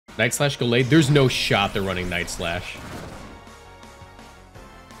Night Slash Gallade? There's no shot they're running Night Slash.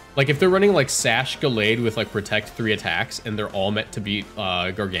 Like, if they're running, like, Sash Gallade with, like, Protect 3 attacks, and they're all meant to beat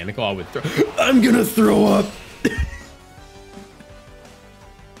Garganical, I would throw... I'm gonna throw up!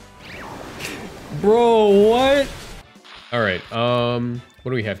 Bro, what? Alright, what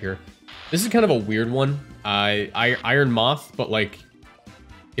do we have here? This is kind of a weird one. Iron Moth, but, like,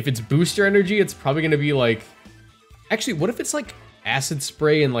 if it's booster energy, it's probably gonna be, like... Actually, what if it's, like, Acid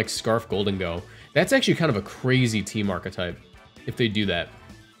Spray and, like, Scarf Golden Go? That's actually kind of a crazy team archetype, if they do that.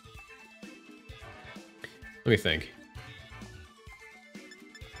 Let me think.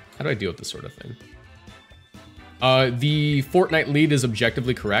 How do I deal with this sort of thing? The Fortnite lead is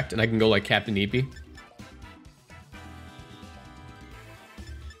objectively correct, and I can go like Captain Eepy.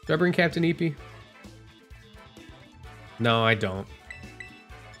 Do I bring Captain Eepy? No, I don't.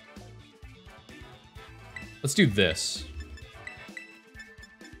 Let's do this.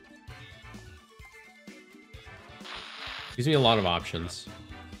 Gives me a lot of options.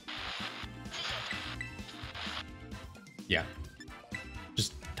 Yeah.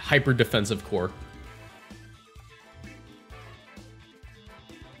 Just hyper defensive core.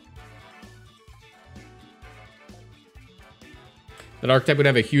 That archetype would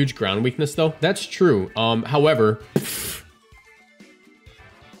have a huge ground weakness, though. That's true. However...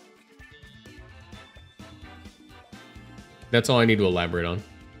 That's all I need to elaborate on.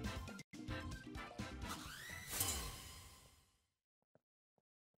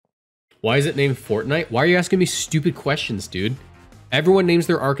 Why is it named Fortnite? Why are you asking me stupid questions, dude? Everyone names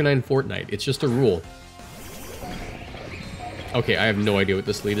their Arcanine Fortnite. It's just a rule. Okay, I have no idea what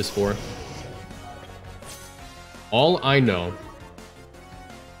this lead is for. All I know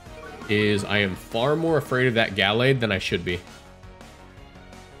is I am far more afraid of that Gallade than I should be.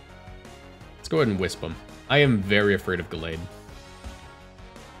 Let's go ahead and Wisp him. I am very afraid of Gallade.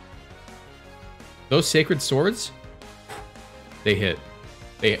 Those Sacred Swords? They hit.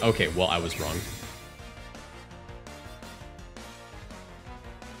 Okay, well, I was wrong.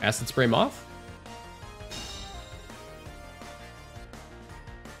 Acid Spray Moth?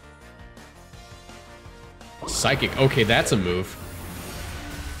 Psychic. Okay, that's a move.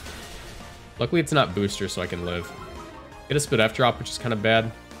 Luckily, it's not booster, so I can live. Get a Spit F drop, which is kind of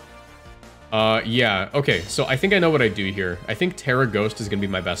bad. Yeah. Okay, so I think I know what I do here. I think Terra Ghost is going to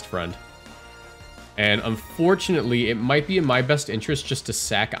be my best friend. And unfortunately, it might be in my best interest just to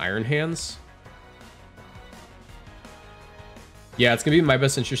sack Iron Hands. Yeah, it's going to be in my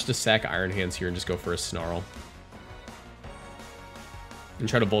best interest to sack Iron Hands here and just go for a Snarl. And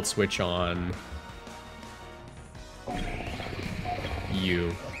try to Volt Switch on...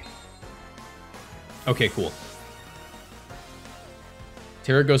 you. Okay, cool.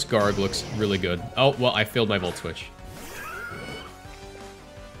 Terra Ghost Guard looks really good. Oh, well, I failed my Volt Switch.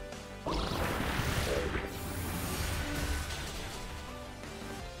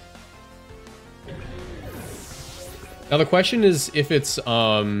 Now the question is if it's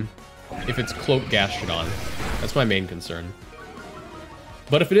Cloak Gastrodon. That's my main concern.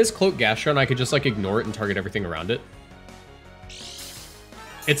 But if it is Cloak Gastrodon, I could just like ignore it and target everything around it.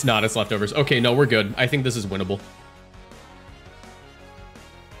 It's not, it's leftovers. Okay, no, we're good. I think this is winnable.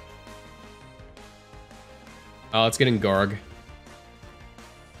 Let's get in Garg.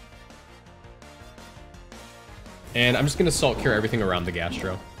 And I'm just gonna Salt Cure everything around the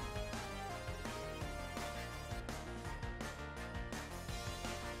Gastro.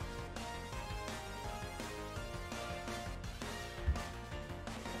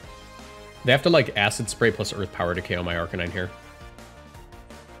 They have to, like, Acid Spray plus Earth Power to KO my Arcanine here.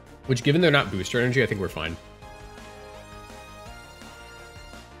 Which, given they're not booster energy, I think we're fine.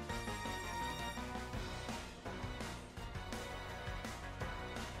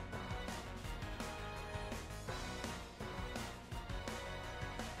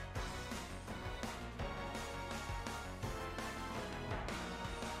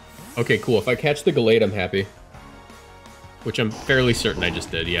 Okay, cool. If I catch the Gallade, I'm happy. Which I'm fairly certain I just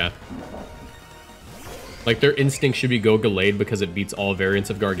did, yeah. Like, their instinct should be go Gallade because it beats all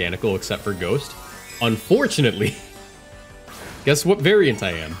variants of Garganical except for Ghost. Unfortunately, guess what variant I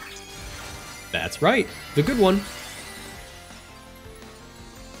am? That's right, the good one.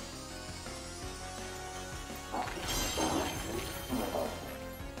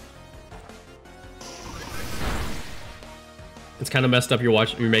 It's kind of messed up.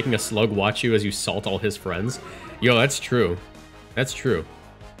 You're making a slug watch you as you salt all his friends. Yo, that's true. That's true.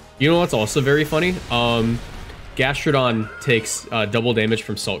 You know what's also very funny? Gastrodon takes double damage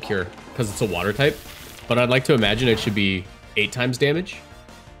from Salt Cure because it's a water type, but I'd like to imagine it should be 8 times damage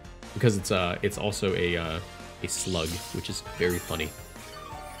because it's also a slug, which is very funny.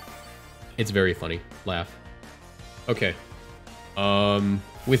 It's very funny. Laugh. Okay.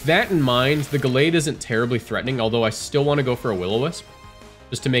 With that in mind, the Gallade isn't terribly threatening, although I still want to go for a Will-O-Wisp,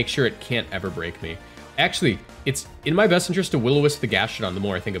 just to make sure it can't ever break me. Actually, it's in my best interest to Will-O-Wisp the Gastrodon the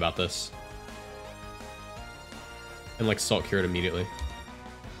more I think about this. And, like, Salt Cure it immediately.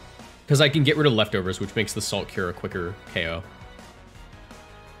 Because I can get rid of leftovers, which makes the Salt Cure a quicker KO.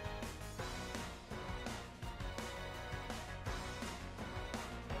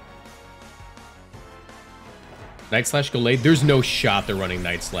 Night Slash Gallade? There's no shot they're running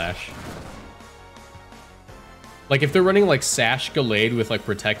Night Slash. Like, if they're running, like, Sash Gallade with, like,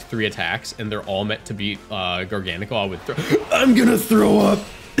 Protect 3 attacks, and they're all meant to beat Garganacl, I would throw... I'm gonna throw up!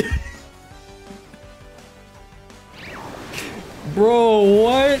 Bro,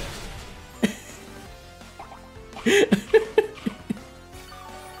 what?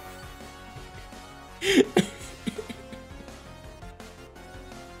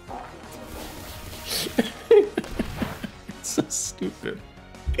 So stupid.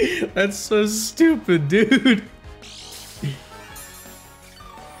 That's so stupid, dude.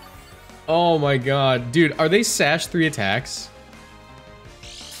 Oh my god. Dude, are they Sash 3 attacks?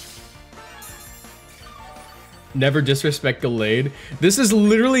 Never disrespect Gallade. This is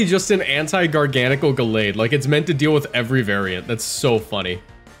literally just an anti-Garganical Gallade. Like, it's meant to deal with every variant. That's so funny.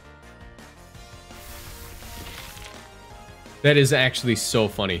 That is actually so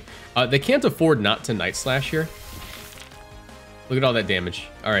funny. They can't afford not to Night Slash here. Look at all that damage.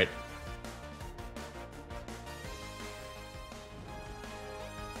 All right.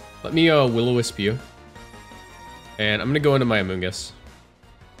 Let me Will-O-Wisp you. And I'm going to go into my Amoonguss.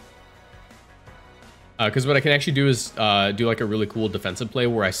 Because what I can actually do is do like a really cool defensive play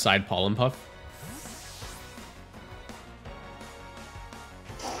where I side Pollen Puff.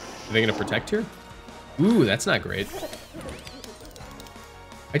 Are they going to protect here? Ooh, that's not great.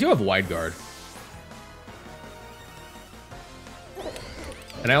 I do have Wide Guard.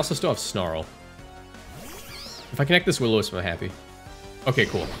 And I also still have Snarl. If I connect this Will-O-Wisp, I'm happy. Okay,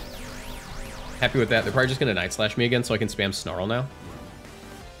 cool. Happy with that. They're probably just going to Night Slash me again so I can spam Snarl now.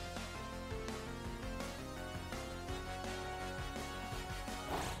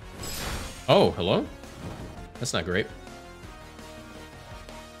 Oh, hello? That's not great.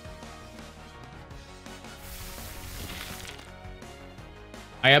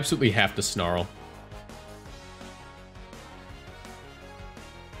 I absolutely have to Snarl.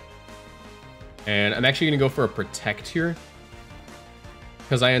 And I'm actually going to go for a Protect here.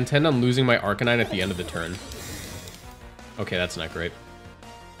 Because I intend on losing my Arcanine at the end of the turn. Okay, that's not great.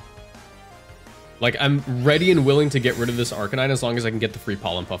 Like, I'm ready and willing to get rid of this Arcanine as long as I can get the free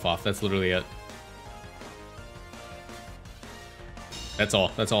Pollen Puff off. That's literally it. That's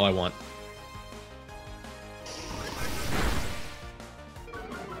all. That's all I want.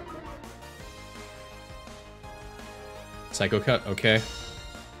 Psycho Cut, okay.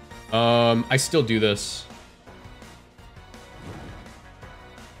 I still do this.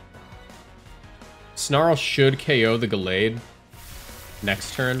 Snarl should KO the Gallade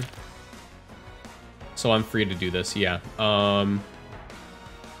next turn. So I'm free to do this, yeah. Man,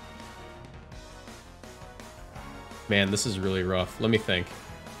 this is really rough. Let me think.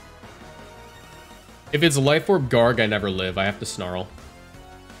 If it's Life Orb Garg, I never live. I have to Snarl.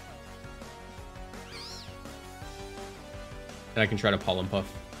 And I can try to Pollen Puff.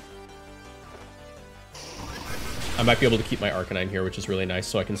 I might be able to keep my Arcanine here, which is really nice,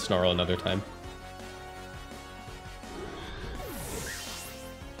 so I can Snarl another time.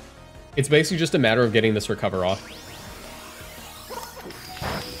 It's basically just a matter of getting this Recover off.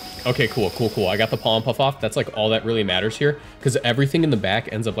 Okay, cool, cool, cool. I got the Pollen Puff off. That's like all that really matters here, because everything in the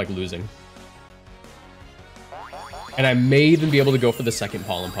back ends up like losing. And I may even be able to go for the second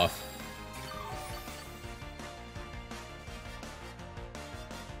Pollen Puff.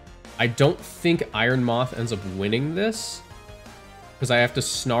 I don't think Iron Moth ends up winning this, because I have to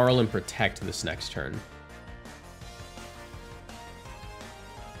Snarl and Protect this next turn.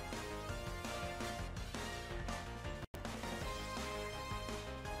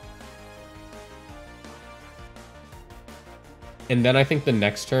 And then I think the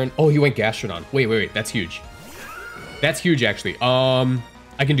next turn... Oh, he went Gastrodon. Wait, wait, wait. That's huge. That's huge, actually. I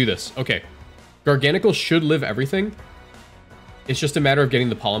can do this. Okay. Garganical should live everything. It's just a matter of getting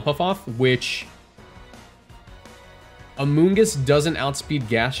the Pollen Puff off, which... Amoonguss doesn't outspeed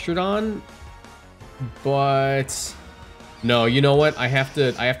Gastrodon, but... No, you know what? I have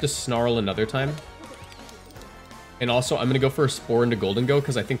to Snarl another time. And also, I'm going to go for a Spore into Golden Go,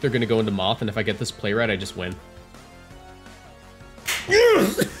 because I think they're going to go into Moth, and if I get this play right, I just win.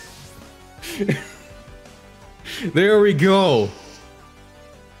 There we go.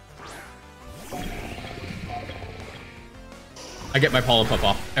 I get my Pollen Puff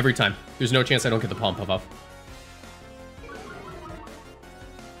off every time. There's no chance I don't get the Pollen Puff off.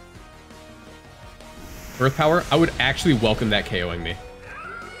 Earth Power, I would actually welcome that KOing me.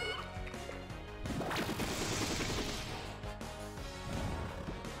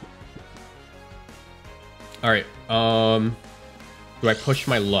 All right, do I push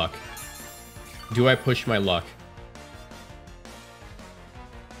my luck? Do I push my luck?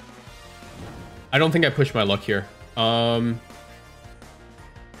 I don't think I push my luck here.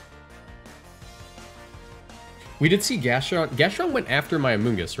 We did see Gastron. Gastron went after my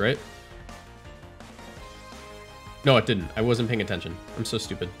Amoonguss, right? No, it didn't. I wasn't paying attention. I'm so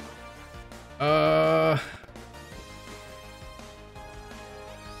stupid. I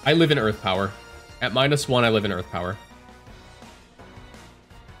live in Earth Power. At -1, I live in Earth Power.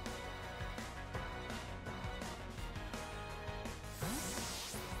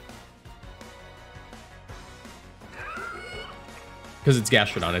 Because it's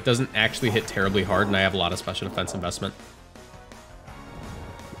Gastrodon. It doesn't actually hit terribly hard, and I have a lot of special defense investment.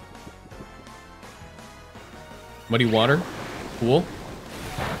 Muddy Water. Cool.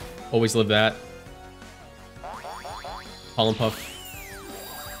 Always live that. Pollen Puff.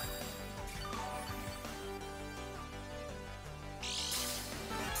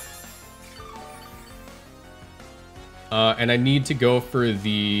 And I need to go for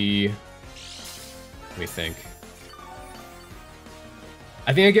the... Let me think.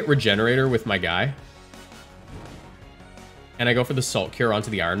 I think I get Regenerator with my guy. And I go for the Salt Cure onto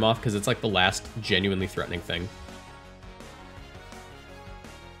the Iron Moth because it's like the last genuinely threatening thing.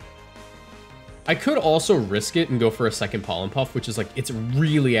 I could also risk it and go for a second Pollen Puff, which is like, it's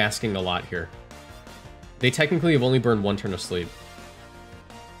really asking a lot here. They technically have only burned 1 turn of sleep.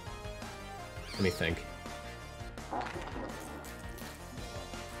 Let me think.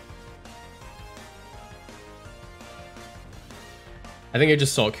 I think I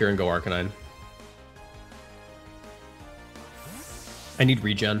just Salt Cure and go Arcanine. I need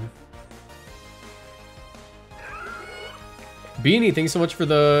regen. Beanie, thanks so much for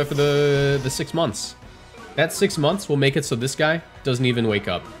the 6 months. That 6 months will make it so this guy doesn't even wake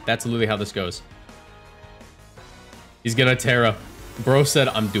up. That's literally how this goes. He's gonna Terra. Bro said,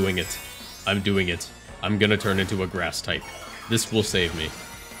 I'm doing it. I'm doing it. I'm gonna turn into a grass type. This will save me.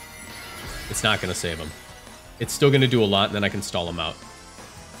 It's not gonna save him. It's still gonna do a lot, and then I can stall him out.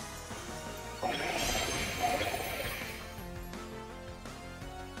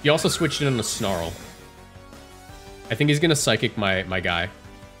 He also switched in on a Snarl. I think he's gonna Psychic my guy.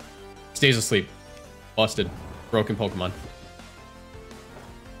 Stays asleep. Busted. Broken Pokemon.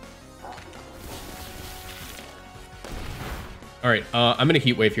 Alright, I'm gonna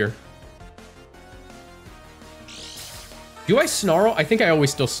Heat Wave here. Do I Snarl? I think I always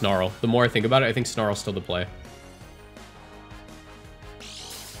still Snarl. The more I think about it, I think Snarl's still the play.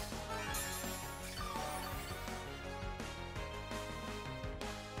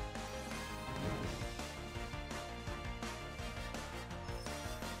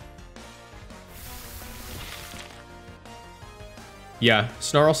 Yeah,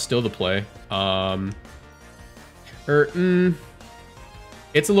 Snarl's still the play.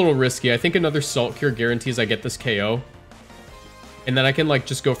 It's a little risky. I think another Salt Cure guarantees I get this KO. And then I can, like,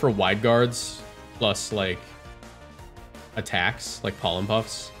 just go for Wide Guards plus, like, attacks, like Pollen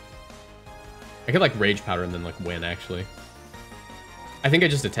Puffs. I could, like, Rage Powder and then, like, win, actually. I think I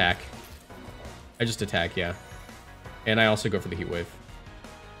just attack. I just attack, yeah. And I also go for the Heat Wave.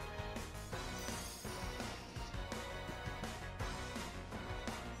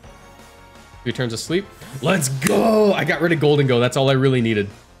 Returns asleep. Let's go! I got rid of Golden Go. That's all I really needed.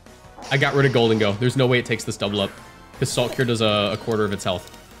 I got rid of Golden Go. There's no way it takes this double up. Because Salt Cure does a quarter of its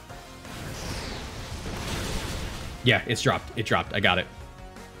health. Yeah, it's dropped. It dropped. I got it.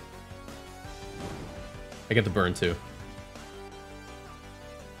 I get the burn, too.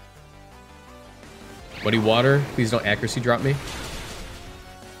 Muddy Water. Please don't accuracy drop me.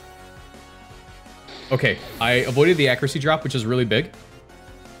 Okay, I avoided the accuracy drop, which is really big.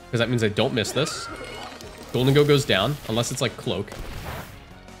 Because that means I don't miss this. Golden Go goes down, unless it's like Cloak.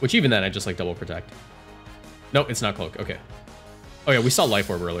 Which even then, I just like double protect. No, it's not Cloak. Okay. Oh yeah, we saw Life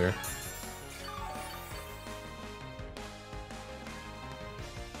Orb earlier.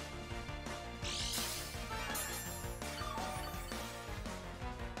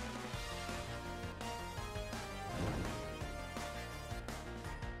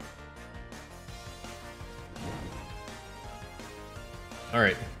 All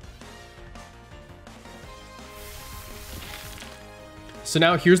right. So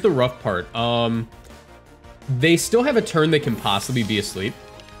now here's the rough part. They still have a turn they can possibly be asleep.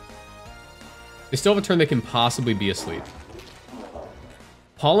 They still have a turn they can possibly be asleep.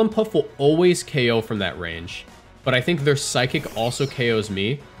 Pollen Puff will always KO from that range, but I think their Psychic also KOs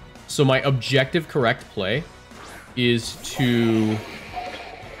me. So my objective correct play is to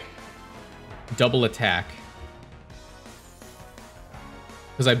double attack.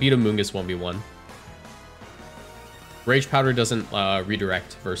 Because I beat a Mungus 1v1. Rage Powder doesn't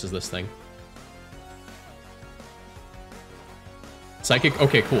redirect versus this thing. Psychic,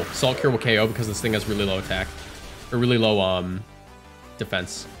 okay, cool. Salt Cure will KO because this thing has really low attack. Or really low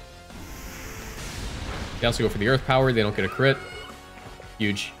defense. They also go for the Earth Power, they don't get a crit.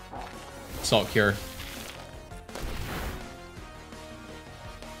 Huge. Salt Cure.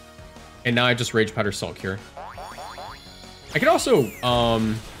 And now I just Rage Powder Salt Cure. I could also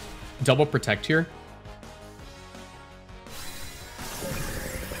double protect here.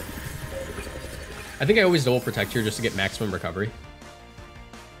 I think I always double protect here just to get maximum recovery.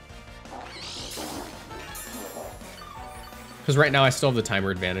 Because right now I still have the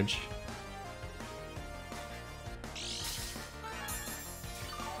timer advantage.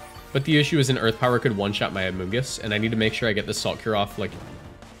 But the issue is an Earth Power could one-shot my Amoonguss, and I need to make sure I get this Salt Cure off. Like,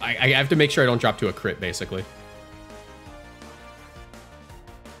 I have to make sure I don't drop to a crit, basically.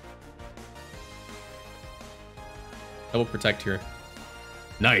 Double protect here.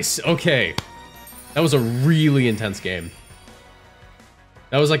 Nice. Okay. That was a really intense game.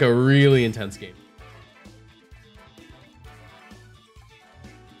 That was like a really intense game.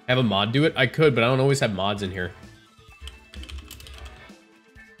 Have a mod do it? I could, but I don't always have mods in here.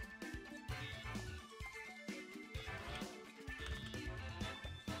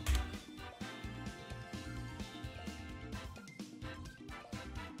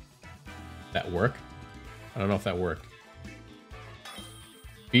 That work? I don't know if that worked.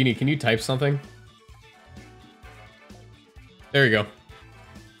 Beanie, can you type something? There you go.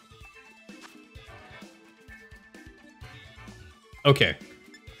 Okay.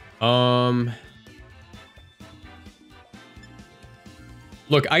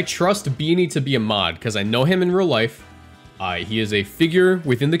 Look, I trust Beanie to be a mod because I know him in real life. He is a figure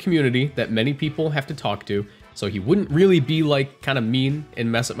within the community that many people have to talk to, so he wouldn't really be like kind of mean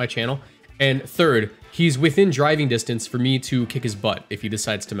and mess up my channel. And third, he's within driving distance for me to kick his butt if he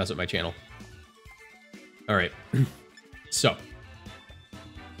decides to mess up my channel. All right. So.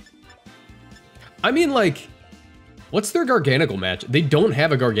 I mean, like, what's their Garganical match? They don't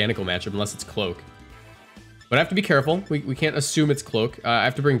have a Garganical matchup unless it's Cloak. But I have to be careful. We can't assume it's Cloak. I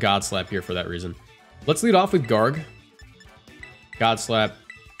have to bring God Slap here for that reason. Let's lead off with Garg. God Slap.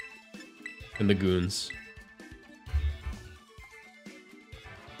 And the Goons.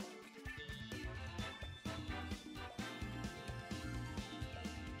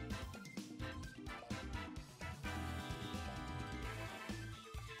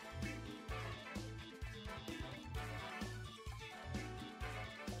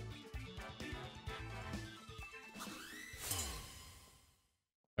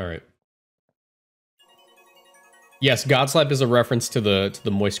 All right. Yes, God Slap is a reference to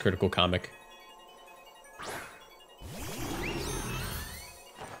the Moist Critical comic.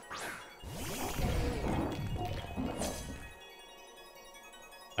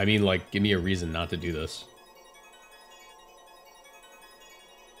 I mean, like, give me a reason not to do this.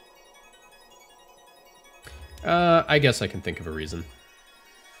 I guess I can think of a reason.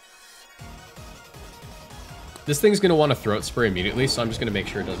 This thing's going to want to Throat Spray immediately, so I'm just going to make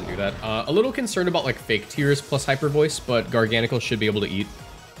sure it doesn't do that. A little concerned about, like, Fake Tears plus Hyper Voice, but Garganical should be able to eat.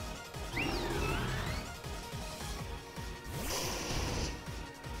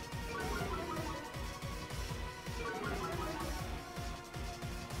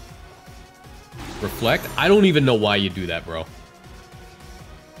 Reflect? I don't even know why you do that, bro.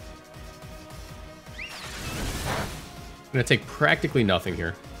 I'm going to take practically nothing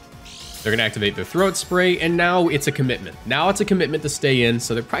here. They're going to activate their Throat Spray, and now it's a commitment. Now it's a commitment to stay in,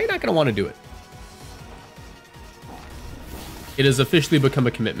 so they're probably not going to want to do it. It has officially become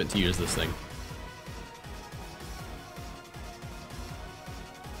a commitment to use this thing.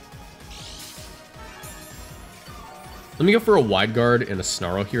 Let me go for a Wide Guard and a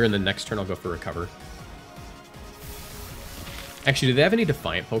Snarl here, and then next turn I'll go for Recover. Actually, do they have any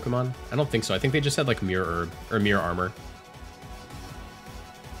Defiant Pokemon? I don't think so. I think they just had, like, Mirror Herb, or Mirror Armor.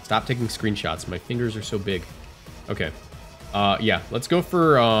 Stop taking screenshots. My fingers are so big. Okay. Yeah, let's go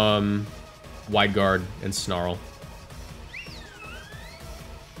for Wide Guard and Snarl.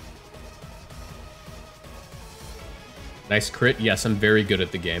 Nice crit. Yes, I'm very good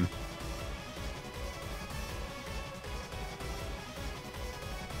at the game.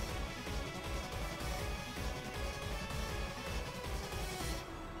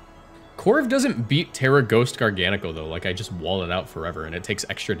 Corv doesn't beat Terra Ghost Garganico, though. Like, I just wall it out forever, and it takes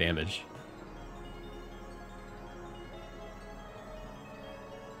extra damage.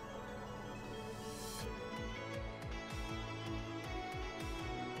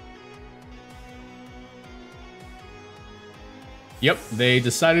 Yep, they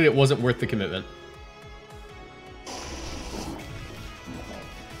decided it wasn't worth the commitment.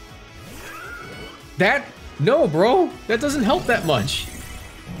 That... No, bro. That doesn't help that much.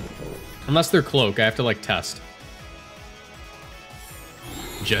 Unless they're cloak. I have to, like, test.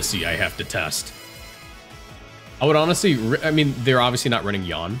 Jesse, I have to test. I would honestly... I mean, they're obviously not running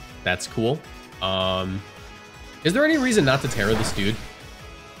Yawn. That's cool. Is there any reason not to Terra this dude?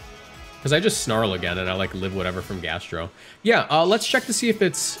 Because I just Snarl again and I, like, live whatever from Gastro. Yeah, let's check to see if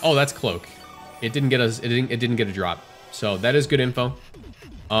it's... Oh, that's cloak. It didn't get us... It didn't get a drop. So, that is good info.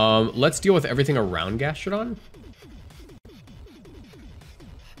 Let's deal with everything around Gastrodon.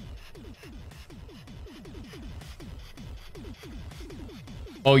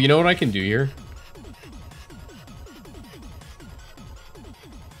 Oh, you know what I can do here?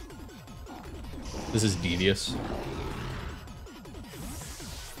 This is devious.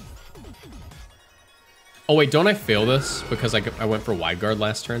 Oh wait, don't I fail this because I went for wide guard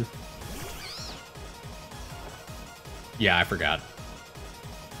last turn? Yeah, I forgot.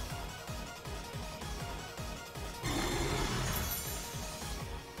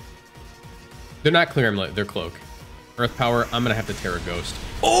 They're not clear Amulet, they're cloak. Earth power, I'm gonna have to Terra Ghost.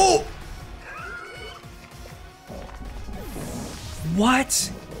 Oh!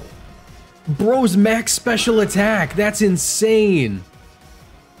 What? Bro's max special attack, that's insane.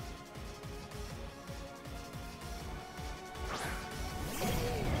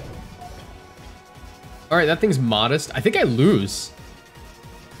 All right, that thing's modest. I think I lose.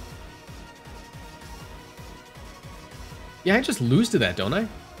 Yeah, I just lose to that, don't I?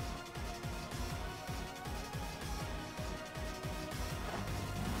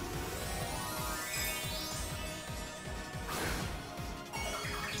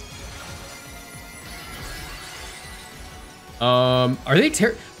 Are they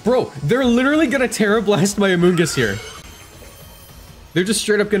Bro, they're literally gonna Terra Blast my Amoonguss here. They're just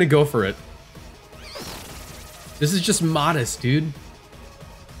straight up gonna go for it. This is just modest, dude.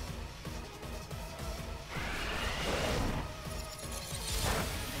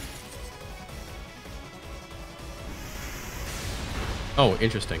 Oh,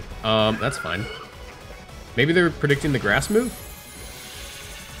 interesting. That's fine. Maybe they're predicting the grass move?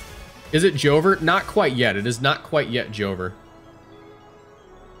 Is it Jover? Not quite yet. It is not quite yet Jover.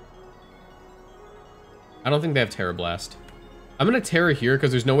 I don't think they have Terra Blast. I'm gonna Terra here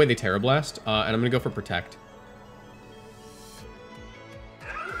because there's no way they Terra Blast, and I'm gonna go for Protect.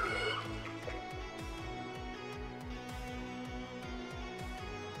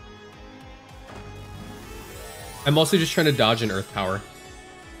 I'm mostly just trying to dodge an Earth Power.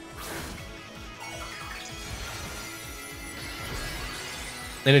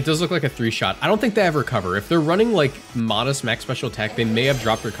 And it does look like a 3-shot. I don't think they have Recover. If they're running like modest max special attack, they may have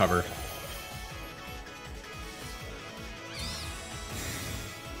dropped Recover.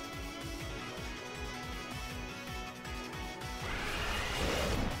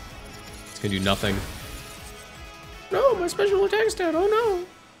 It's gonna do nothing. No, my special attack's dead. Oh no.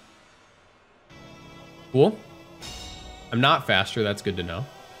 Cool. I'm not faster, that's good to know.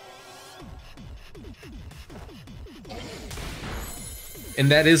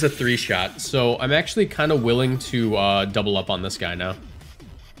 And that is a 3-shot, so I'm actually kind of willing to double up on this guy now.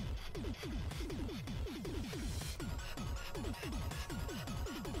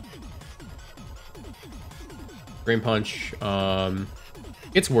 Drain Punch,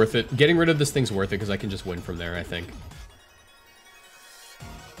 it's worth it. Getting rid of this thing's worth it because I can just win from there, I think.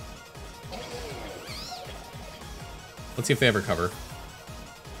 Let's see if they ever cover.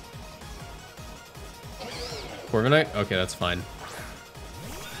 Corviknight? Okay, that's fine.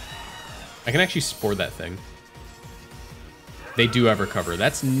 I can actually Spore that thing. They do have Recover.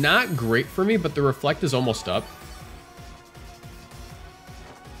 That's not great for me, but the Reflect is almost up.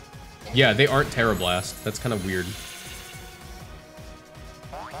 Yeah, they aren't Terra Blast. That's kind of weird.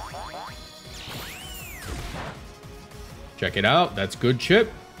 Check it out. That's good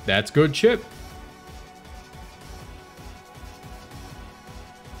chip. That's good chip.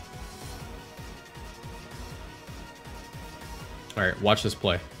 All right, watch this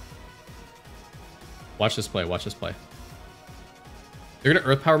play. Watch this play, watch this play. They're gonna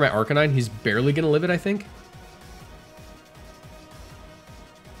Earth Power my Arcanine. He's barely gonna live it, I think.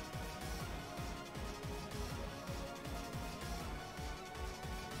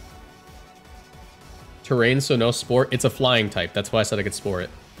 Terrain, so no Spore. It's a flying type. That's why I said I could Spore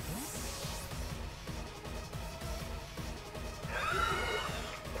it.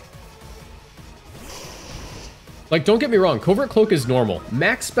 Like, don't get me wrong, Covert Cloak is normal.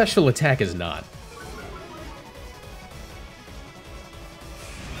 Max Special Attack is not.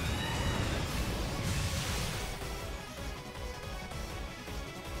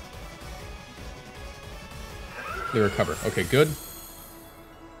 They recover. Okay, good.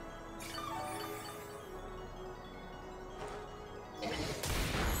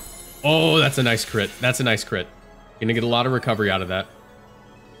 Oh, that's a nice crit. That's a nice crit. Gonna get a lot of recovery out of that.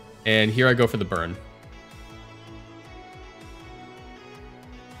 And here I go for the burn.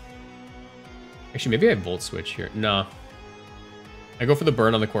 Actually, maybe I Volt Switch here. Nah. I go for the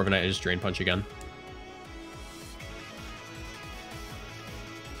burn on the Corviknight and just Drain Punch again.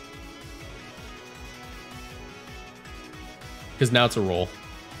 Because now it's a roll.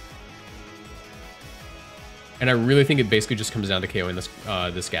 And I really think it basically just comes down to KOing this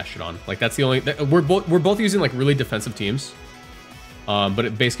this Gastrodon. Like, that's the only... We're both using, like, really defensive teams. But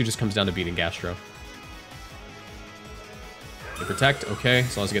it basically just comes down to beating Gastro. They protect, okay.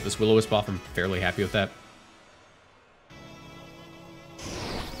 As long as I get this Will-O-Wisp off, I'm fairly happy with that.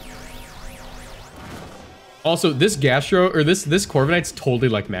 Also, this Gastro, or this Corviknight's totally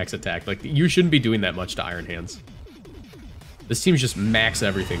like max attack. Like, you shouldn't be doing that much to Iron Hands. This team's just max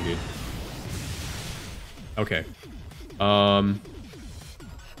everything, dude. Okay. Let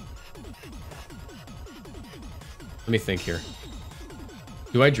me think here.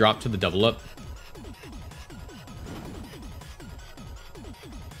 Do I drop to the double up?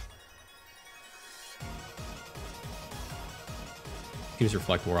 Teams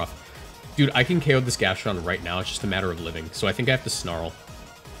Reflect wore off. Dude, I can KO this Gastrodon right now. It's just a matter of living. So I think I have to Snarl.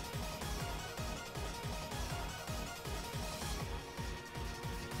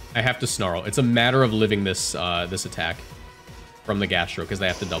 I have to Snarl. It's a matter of living this this attack from the Gastro because they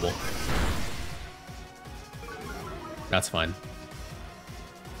have to double. That's fine.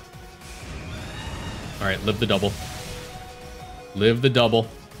 All right, live the double. Live the double.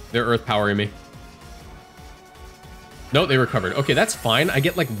 They're Earth powering me. No, they recovered. Okay, that's fine. I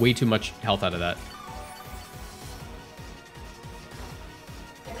get like way too much health out of that.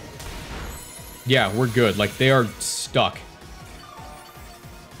 Yeah, we're good. Like, they are stuck.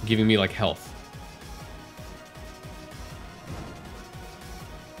 Giving me like health.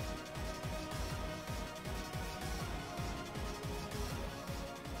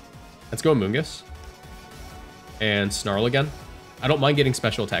 Let's go Mungus. And Snarl again. I don't mind getting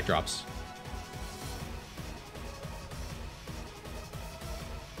special attack drops.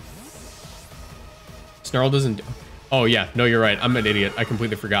 Snarl doesn't... Oh, yeah. No, you're right. I'm an idiot. I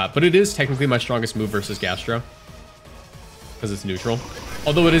completely forgot. But it is technically my strongest move versus Gastro. Because it's neutral.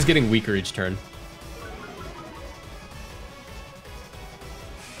 Although it is getting weaker each turn.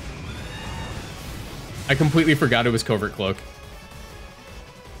 I completely forgot it was Covert Cloak.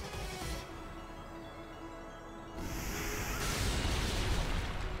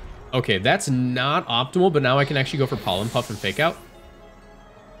 Okay, that's not optimal, but now I can actually go for Pollen Puff and Fake Out.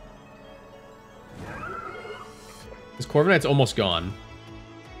 This Corviknight's almost gone.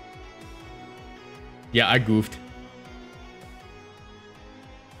 Yeah, I goofed.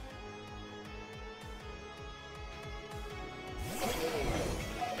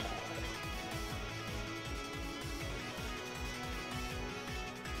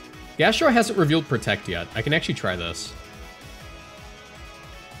 Gastro hasn't revealed Protect yet. I can actually try this.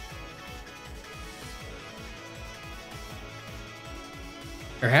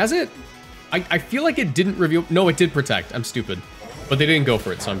 Or has it? I feel like it didn't reveal... No, it did Protect. I'm stupid. But they didn't go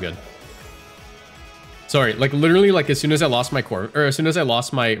for it, so I'm good. Sorry, like literally, like as soon as I lost my core, or as soon as I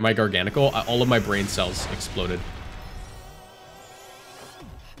lost my Garganacl, all of my brain cells exploded.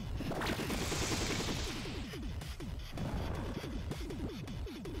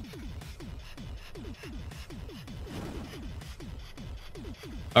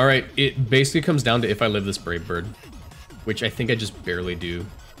 All right, it basically comes down to if I live this Brave Bird, which I think I just barely do.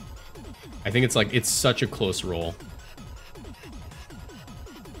 I think it's like, it's such a close roll.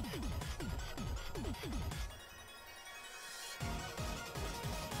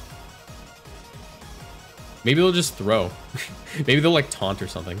 Maybe they'll just throw. Maybe they'll like taunt or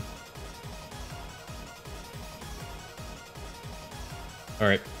something. All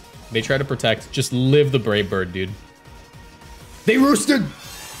right, they try to protect. Just live the Brave Bird, dude. They roosted!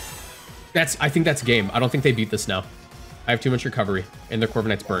 I think that's game. I don't think they beat this now. I have too much recovery, and their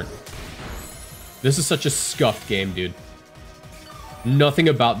Corviknight's burnt. This is such a scuffed game, dude. Nothing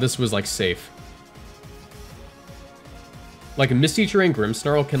about this was, like, safe. Like, a Misty Terrain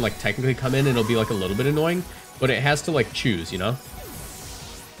Grimmsnarl can, like, technically come in and it'll be, like, a little bit annoying, but it has to, like, choose, you know?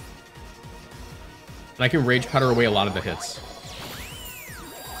 And I can Rage Powder away a lot of the hits.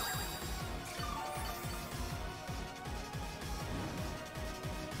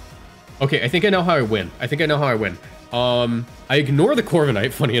 Okay, I think I know how I win. I ignore the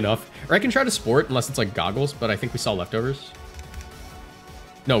Corviknight, funny enough. Or I can try to Sport, unless it's like Goggles, but I think we saw leftovers.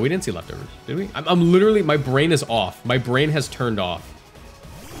 No, we didn't see leftovers, did we? I'm literally, my brain is off. My brain has turned off.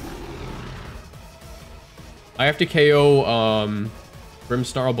 I have to KO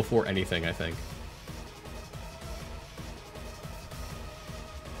Grimmsnarl before anything, I think.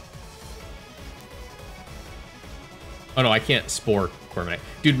 Oh no, I can't Spore Corviknight.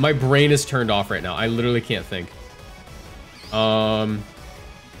 Dude, my brain is turned off right now. I literally can't think.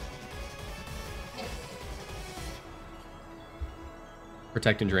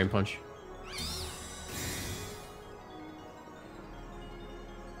 Protect and Drain Punch.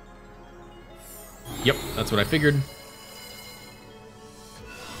 Yep, that's what I figured.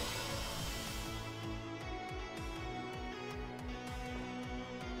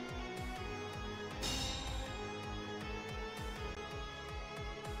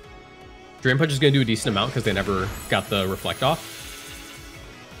 Drain Punch is going to do a decent amount because they never got the Reflect off.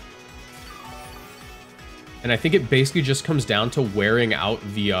 And I think it basically just comes down to wearing out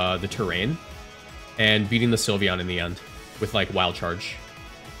the terrain and beating the Sylveon in the end with, like, Wild Charge.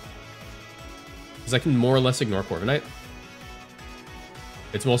 Because I can more or less ignore Corviknight.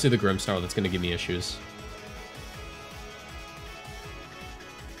 It's mostly the Grimmsnarl that's going to give me issues.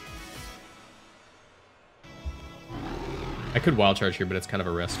 I could Wild Charge here, but it's kind of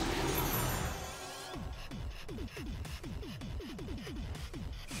a risk.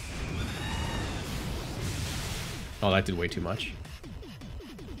 Oh, that did way too much.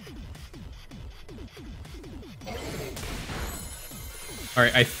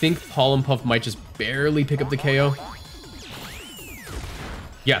 Alright, I think Pollen Puff might just barely pick up the KO.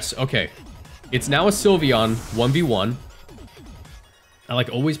 Yes, okay. It's now a Sylveon 1v1. I like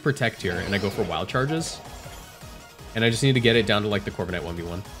always protect here, and I go for Wild Charges. And I just need to get it down to like the Corviknight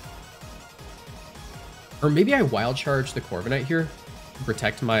 1v1. Or maybe I Wild Charge the Corviknight here to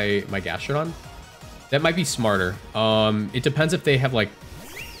protect my Gastrodon. That might be smarter. It depends if they have like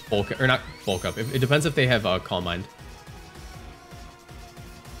bulk or not bulk up. It depends if they have Calm Mind.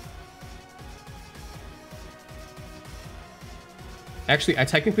 Actually, I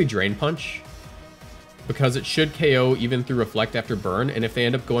technically Drain Punch because it should KO even through Reflect after Burn. And if they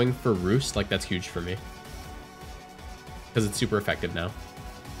end up going for Roost, like that's huge for me because it's super effective now.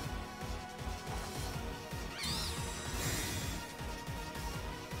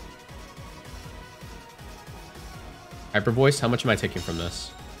 Hyper Voice, how much am I taking from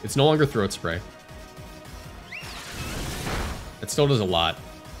this? It's no longer Throat Spray. It still does a lot.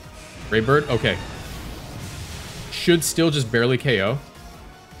 Ray Bird, okay. Should still just barely KO.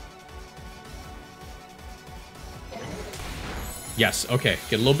 Yes, okay.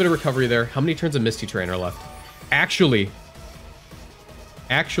 Get a little bit of recovery there. How many turns of Misty Terrain are left? Actually,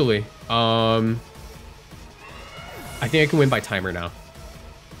 I think I can win by timer now.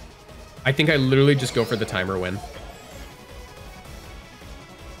 I think I literally just go for the timer win.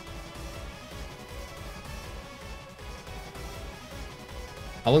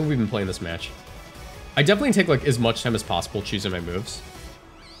 How long have we been playing this match? I definitely take like as much time as possible choosing my moves.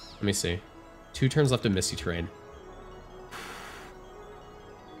 Let me see. 2 turns left of Misty Terrain.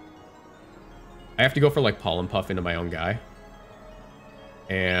 I have to go for like Pollen Puff into my own guy.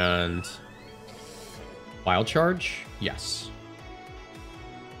 And Wild Charge? Yes.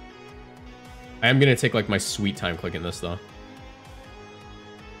 I am going to take like my sweet time clicking this though.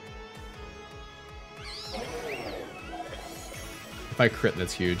 If I crit,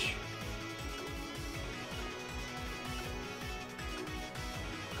 that's huge.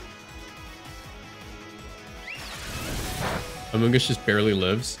 Amoonguss just barely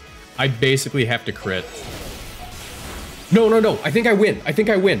lives. I basically have to crit. No, no, no. I think I win. I think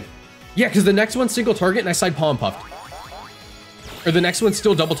I win. Yeah, because the next one's single target and I side Palm Puffed. Or the next one's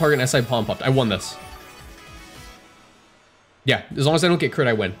still double target and I side Palm Puffed. I won this. Yeah, as long as I don't get crit,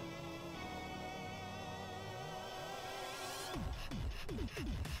 I win.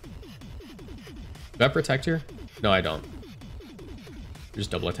 Do I protect here? No, I don't.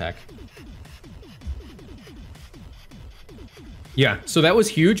 Just double attack. Yeah, so that was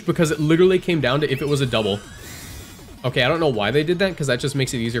huge because it literally came down to if it was a double. Okay, I don't know why they did that because that just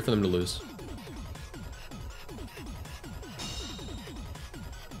makes it easier for them to lose.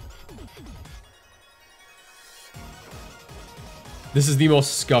 This is the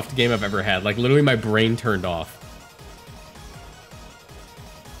most scuffed game I've ever had. Like, literally my brain turned off.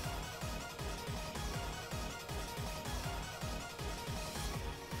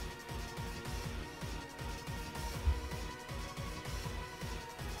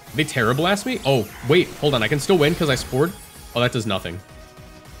 They Terra Blast me? Oh, wait, hold on. I can still win because I spored? Oh, that does nothing.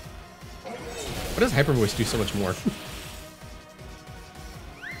 does Hyper Voice do so much more?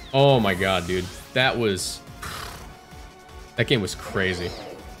 Oh my god, dude. That game was crazy.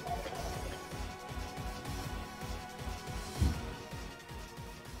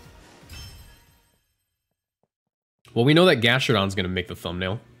 Well, we know that Gastrodon's gonna make the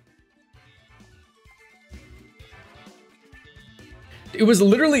thumbnail. It was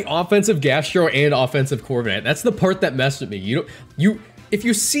literally offensive Gastro and offensive Corviknight. That's the part that messed with me. If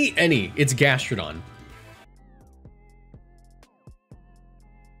you see any, it's Gastrodon.